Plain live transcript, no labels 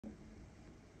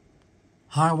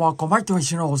はい、welcome back to my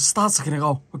channel. Start 先に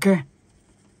go. Okay.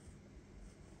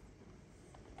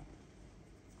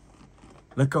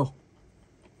 Let's go.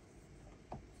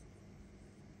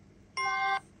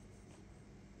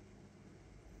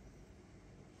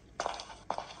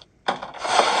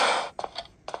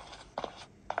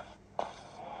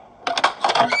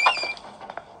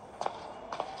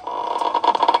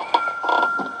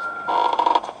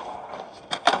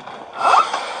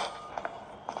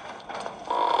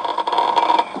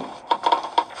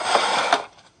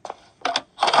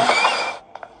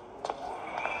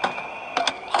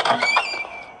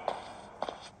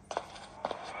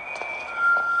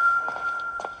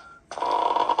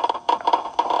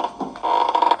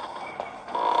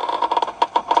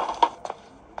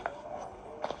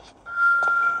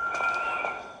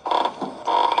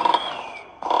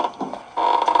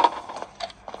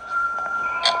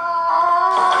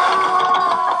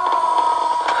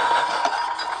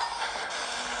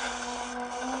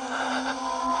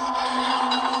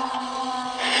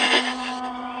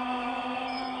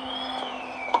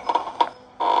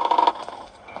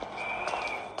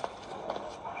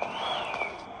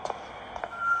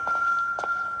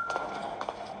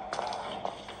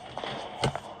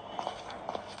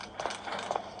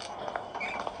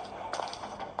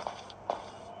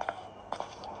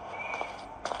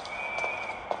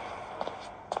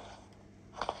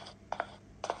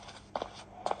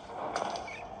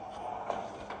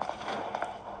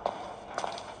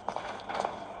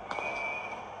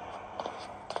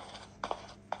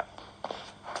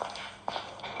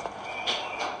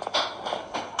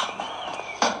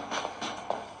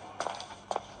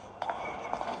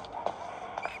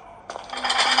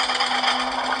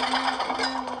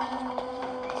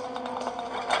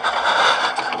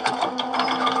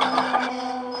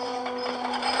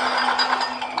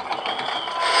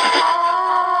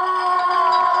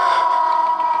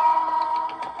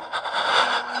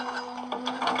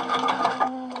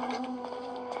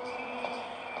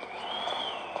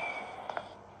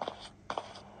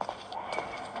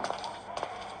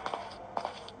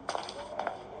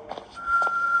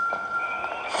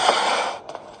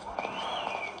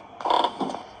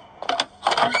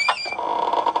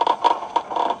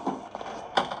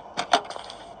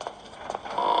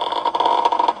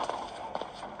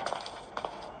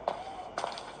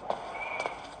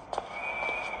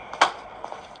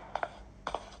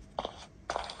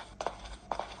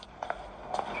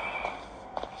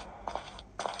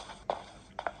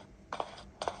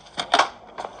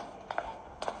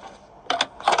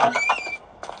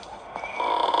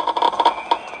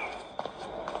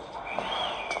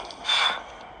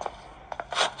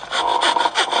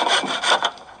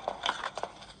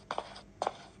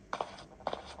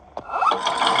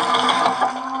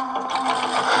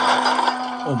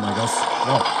 Oh my gosh.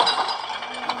 Wow.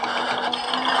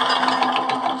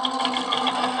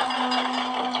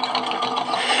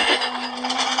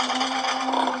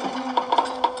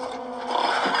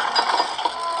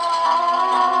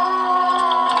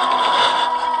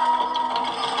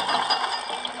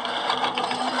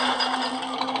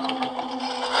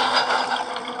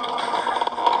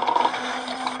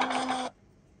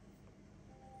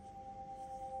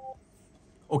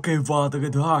 Ok, và từ cái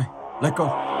thứ hai, let's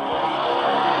go.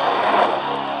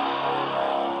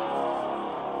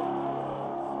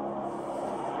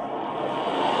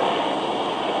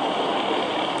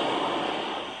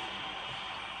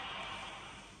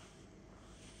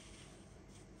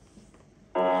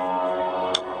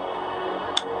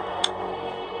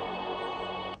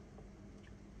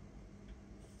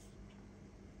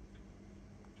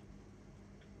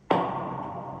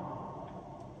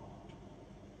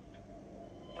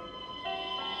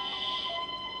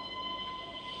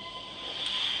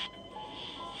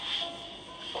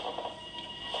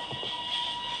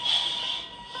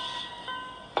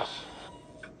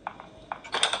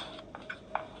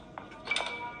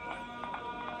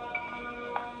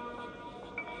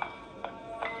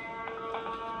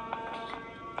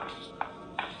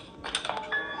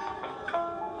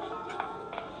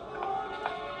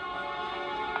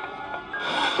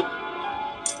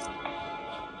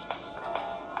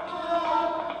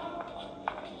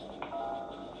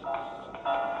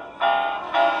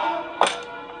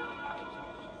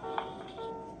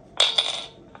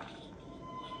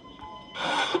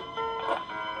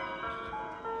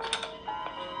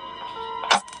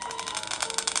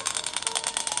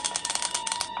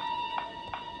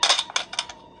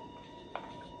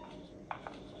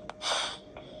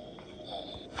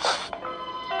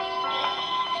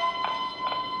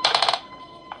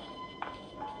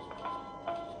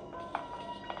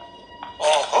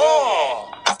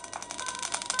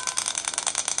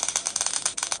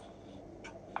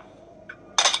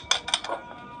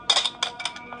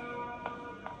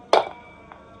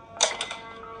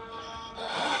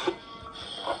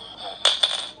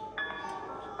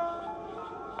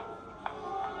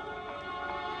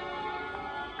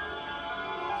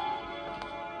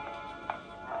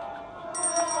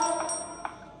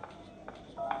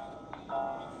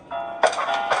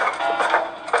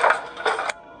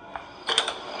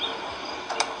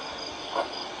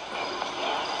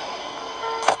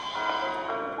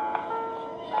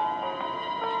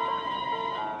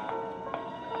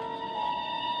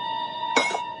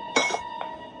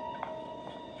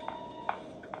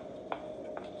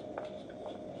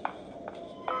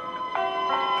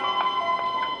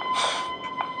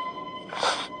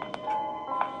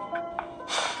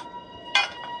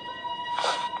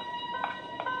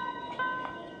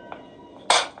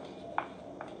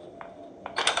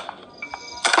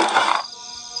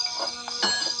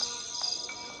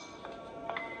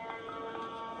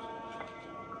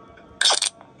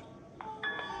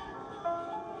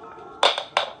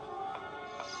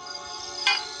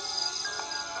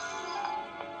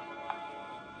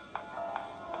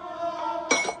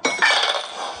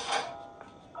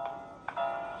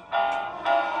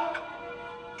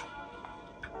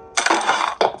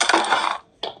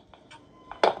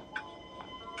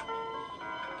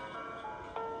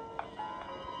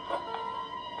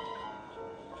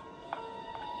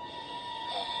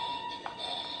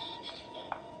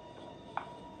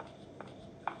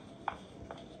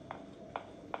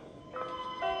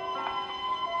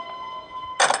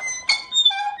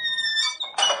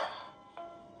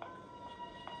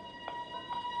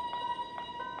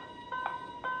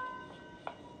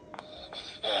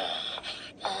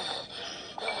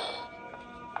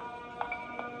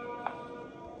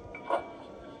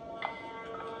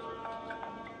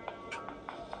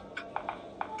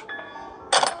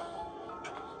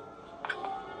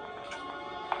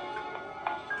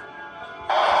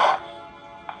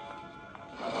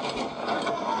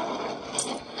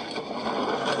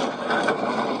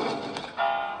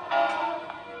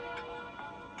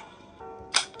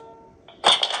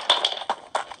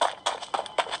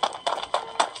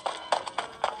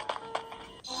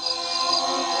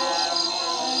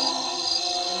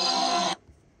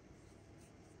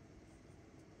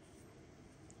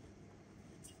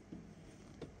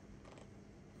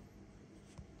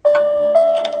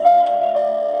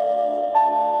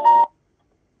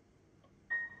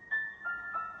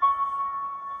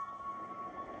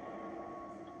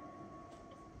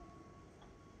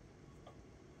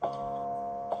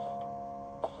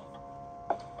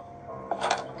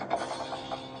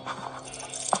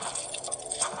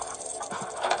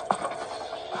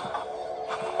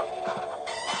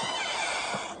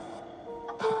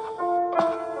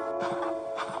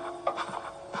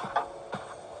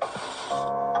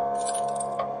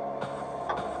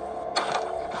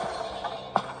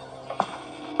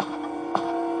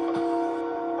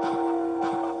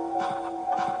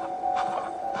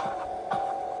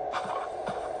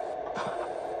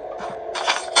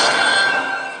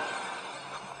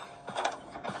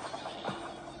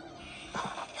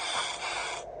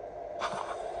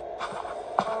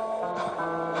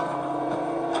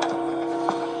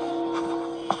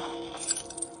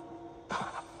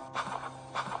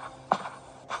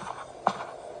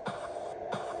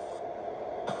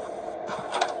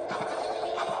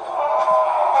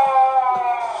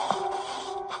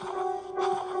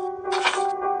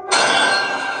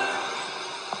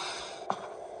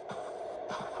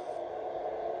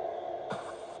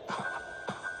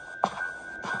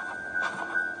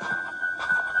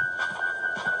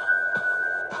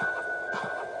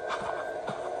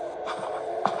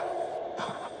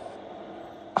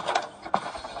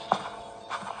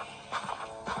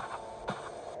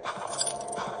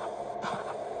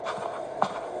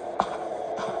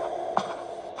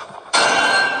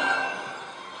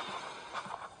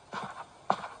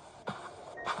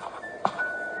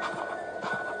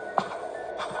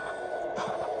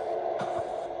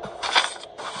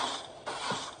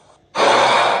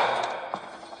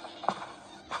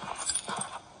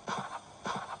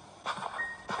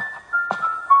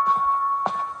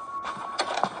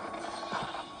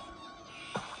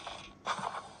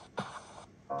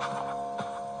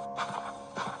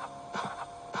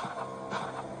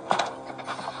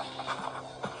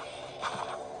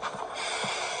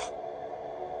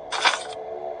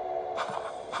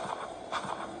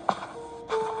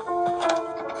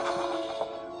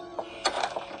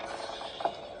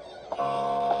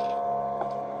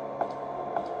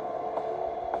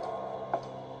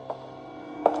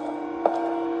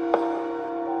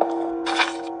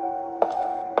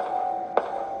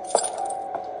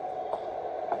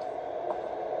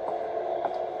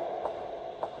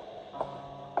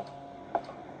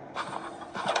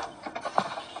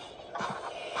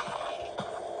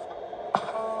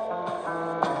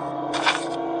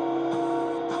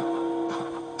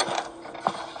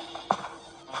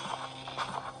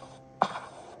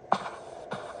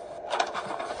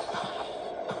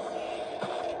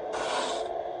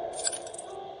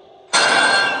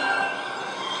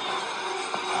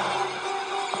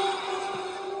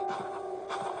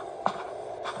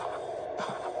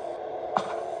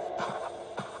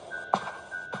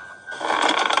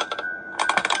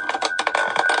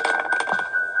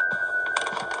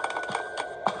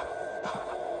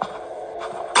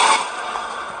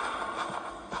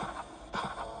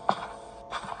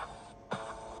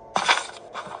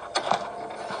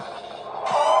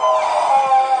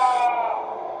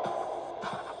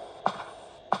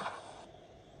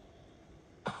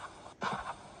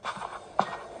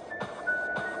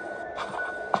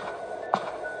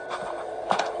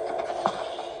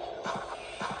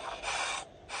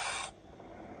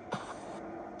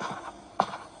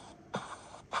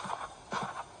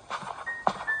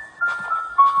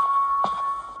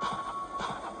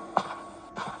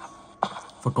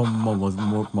 Và còn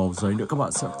một mẩu giấy nữa, các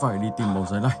bạn sẽ phải đi tìm mẩu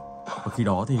giấy này. Và khi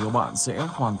đó thì các bạn sẽ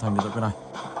hoàn thành được cái này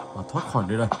và thoát khỏi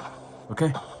nơi đây.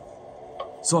 Ok.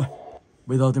 Rồi,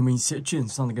 bây giờ thì mình sẽ chuyển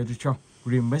sang cái tiếp theo,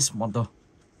 Grimace Monster.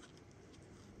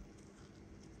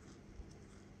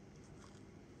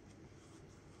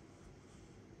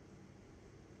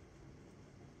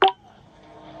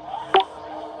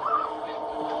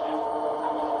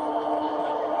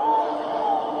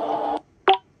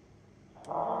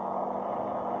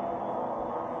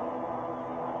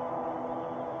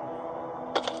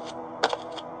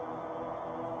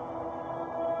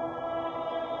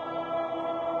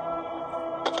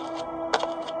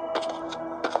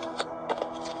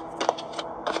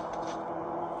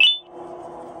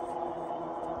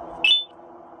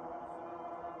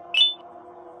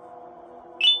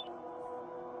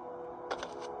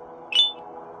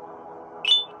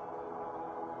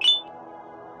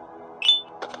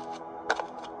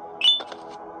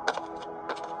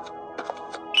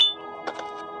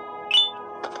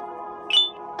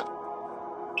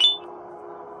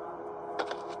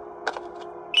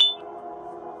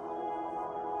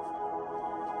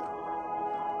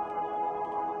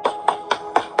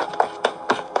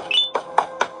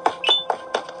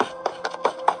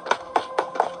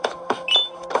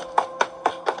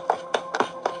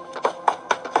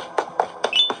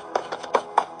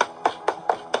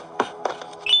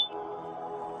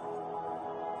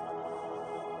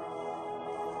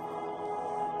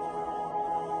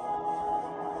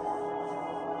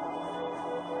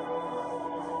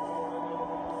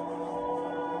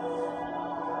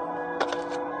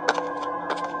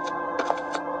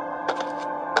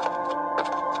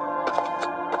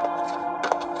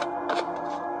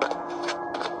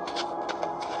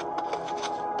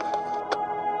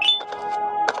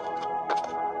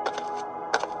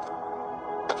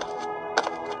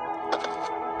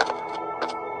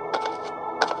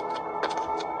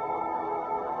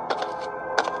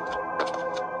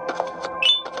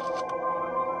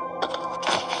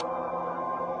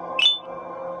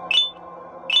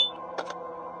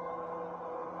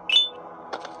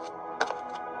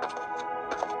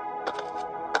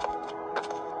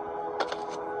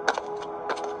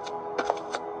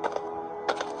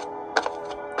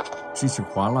 Chiếc chìa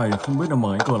khóa này không biết là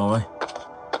mở cái cửa nào đây.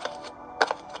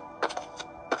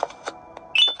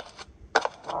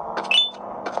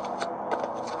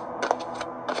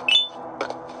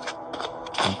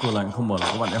 Cái cửa này không mở được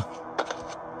các bạn nhé.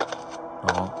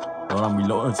 Đó, đó là mình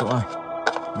lỗi ở chỗ này.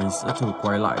 Mình sẽ thử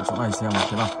quay lại chỗ này xem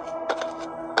thế nào.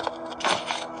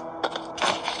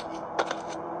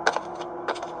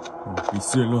 Bị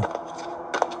xuyên luôn.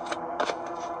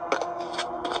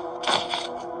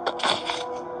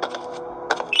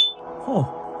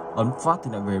 Ấn phát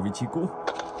thì lại về vị trí cũ.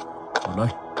 Ở đây.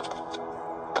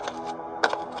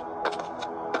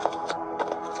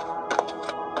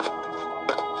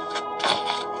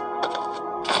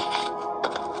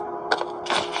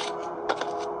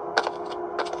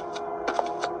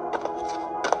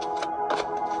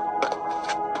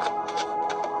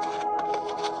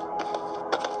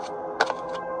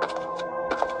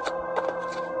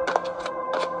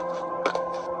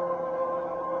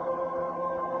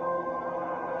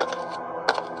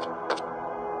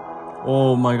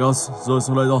 Oh my god, rơi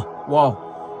xuống đây rồi. Wow.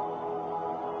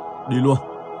 Đi luôn.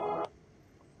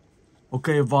 Ok,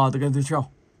 vào từ game tiếp theo.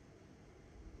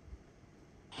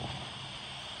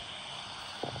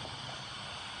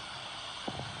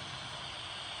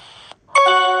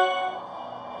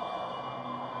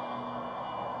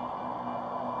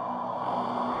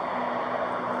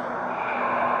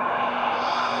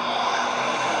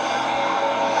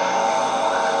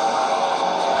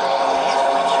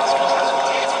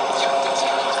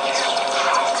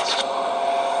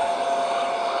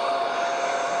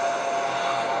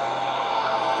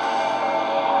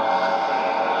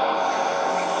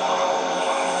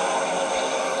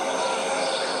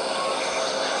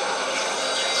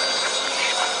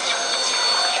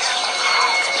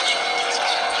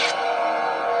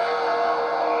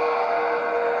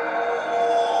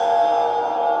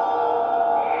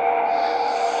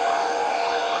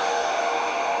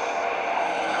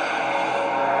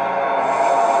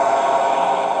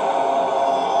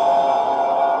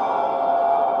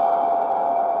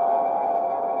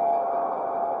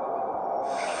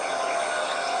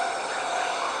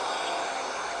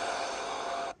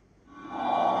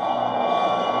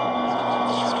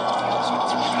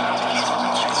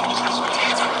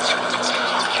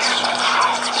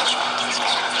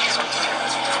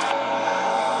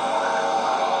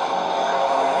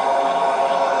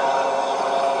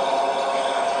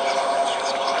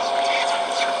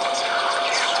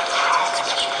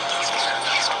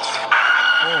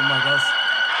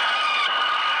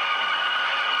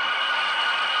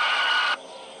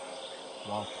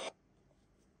 Wow.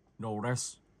 No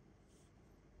rest.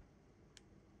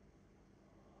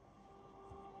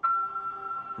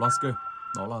 Last game.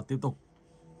 Đó là tiếp tục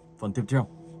phần tiếp theo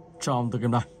trong tựa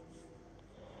game này.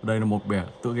 Đây là một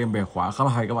tựa game bẻ khóa khá là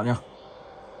hay các bạn nhé.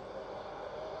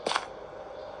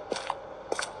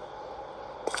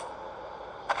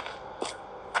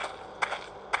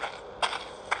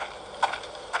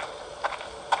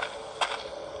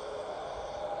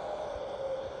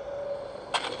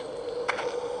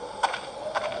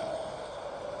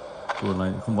 Cửa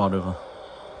này không vào được à?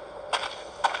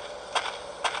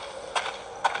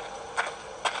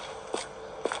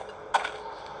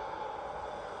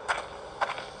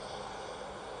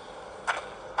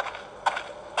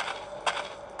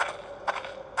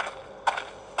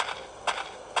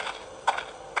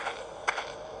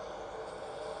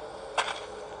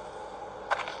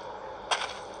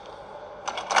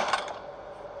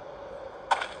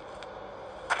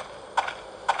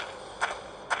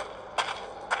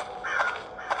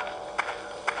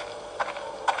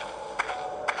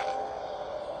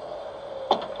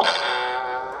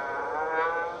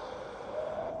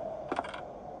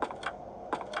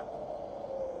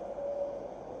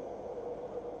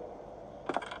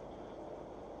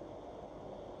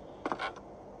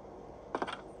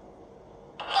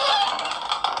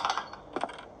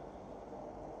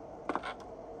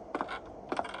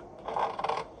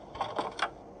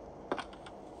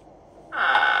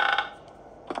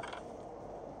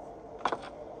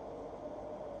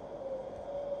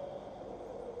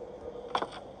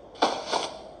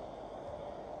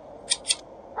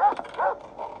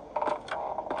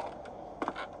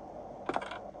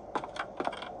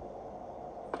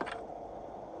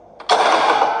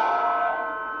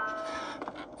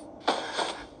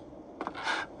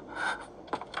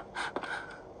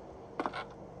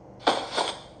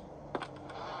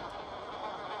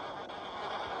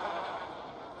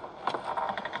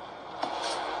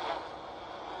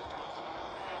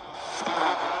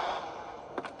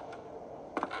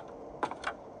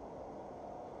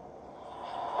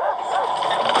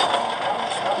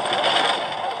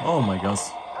 Oh my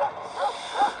gosh.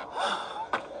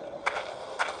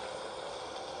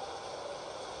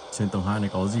 Trên tầng 2 này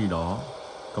có gì đó.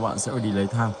 Các bạn sẽ phải đi lấy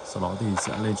thang, sau đó thì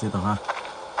sẽ lên trên tầng 2.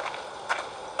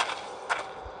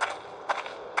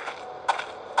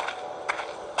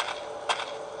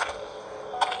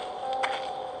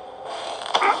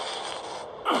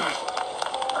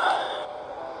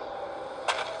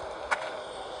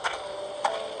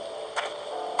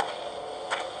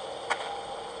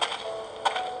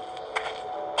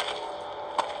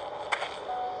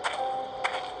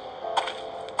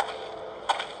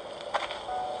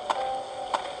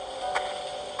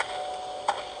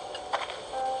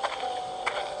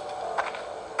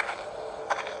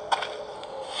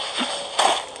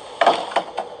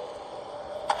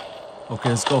 Ok,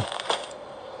 let's go.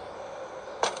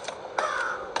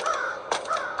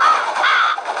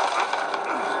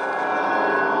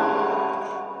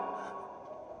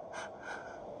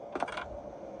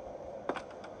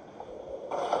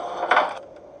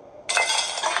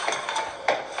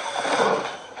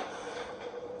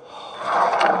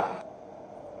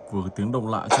 Vừa có tiếng động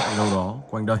lạ chạy đâu đó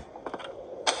quanh đây.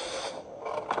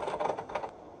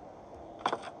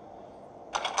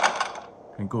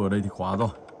 Cánh cửa ở đây thì khóa rồi.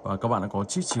 Và các bạn đã có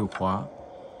chiếc chìa khóa.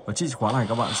 Và chiếc chìa khóa này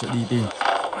các bạn sẽ đi tìm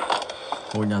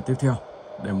ngôi nhà tiếp theo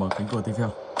để mở cánh cửa tiếp theo.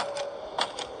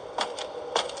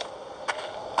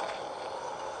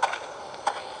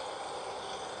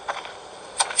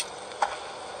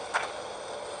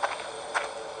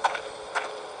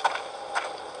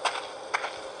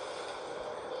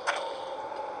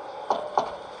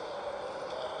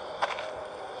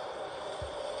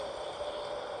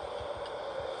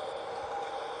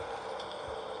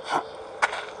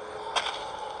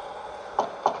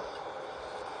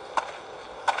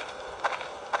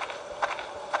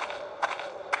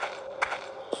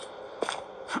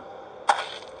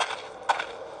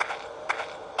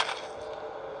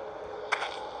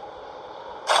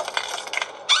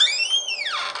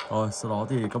 Rồi, sau đó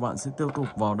thì các bạn sẽ tiếp tục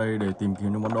vào đây để tìm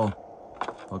kiếm những món đồ.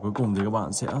 Và cuối cùng thì các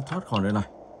bạn sẽ thoát khỏi nơi này.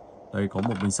 Đây có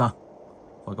một bình xăng.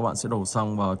 Và các bạn sẽ đổ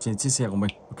xăng vào trên chiếc xe của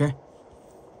mình. Ok.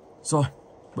 Rồi,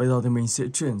 bây giờ thì mình sẽ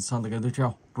chuyển sang cái tiếp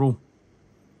theo. Room.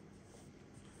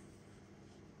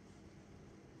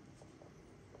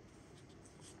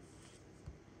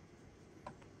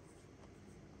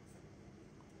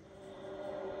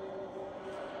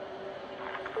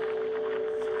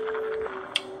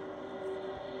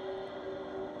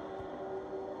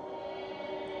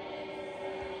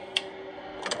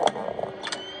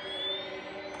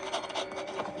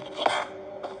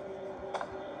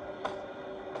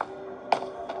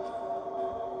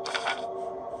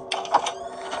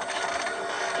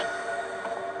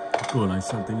 Cửa này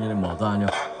sao tự nhiên lại mở ra nhỉ?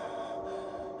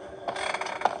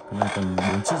 Cái này cần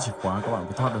 4 chiếc chìa khóa các bạn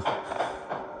mới thoát được.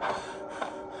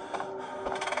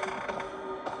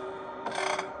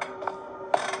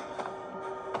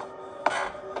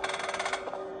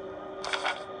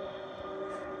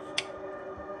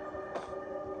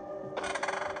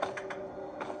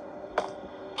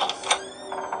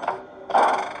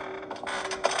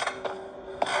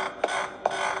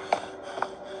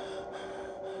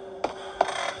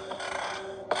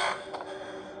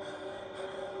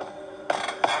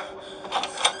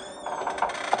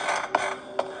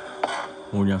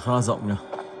 Ngôi nhà khá là rộng nha.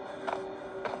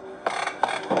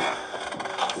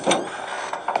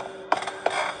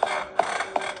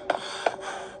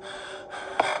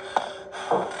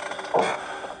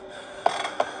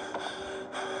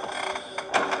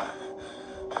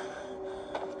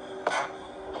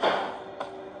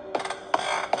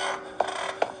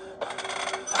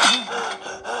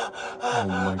 Oh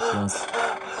my god.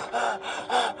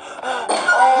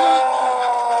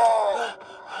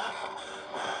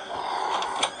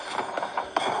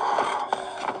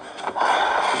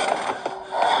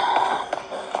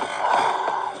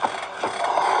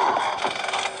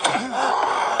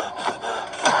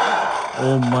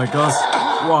 Oh my god.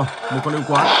 Wow, một con yêu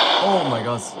quái. Oh my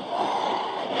god.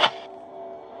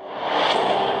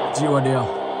 Chill idea.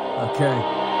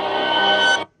 Okay.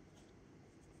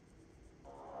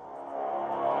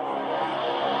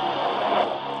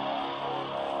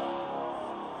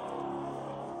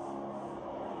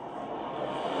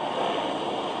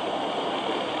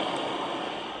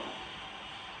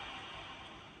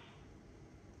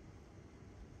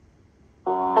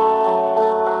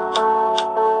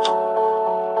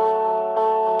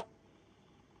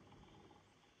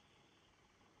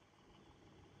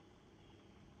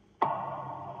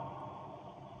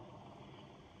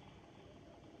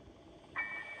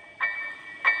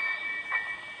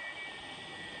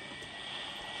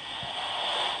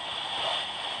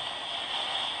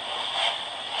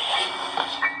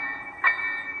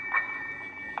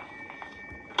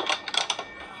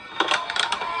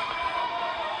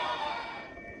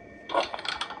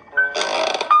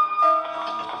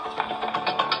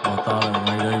 Ta là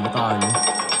ngay đây với ta nhỉ?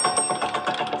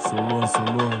 Xuống luôn,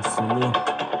 xuống luôn, xuống luôn.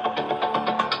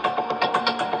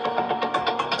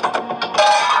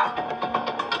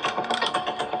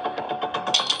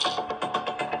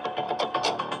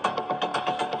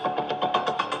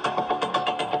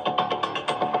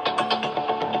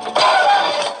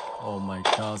 Oh my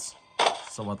god.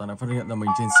 Sao bà ta lại phát hiện ra mình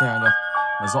trên xe nhỉ?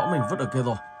 Là rõ mình vứt ở kia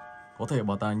rồi. Có thể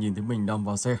bà ta nhìn thấy mình đâm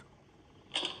vào xe.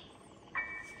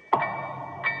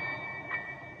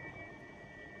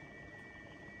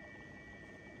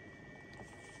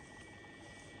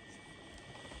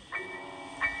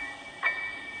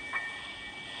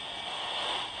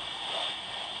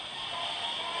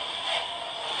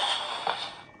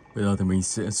 Bây giờ thì mình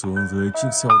sẽ xuống dưới chiếc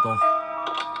xe ô tô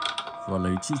và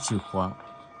lấy chiếc chìa khóa.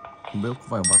 Không biết có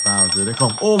phải bà ta ở dưới đây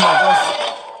không? Oh my god.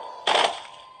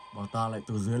 Bà ta lại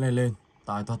từ dưới này lên.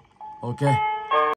 Tài thật. Ok.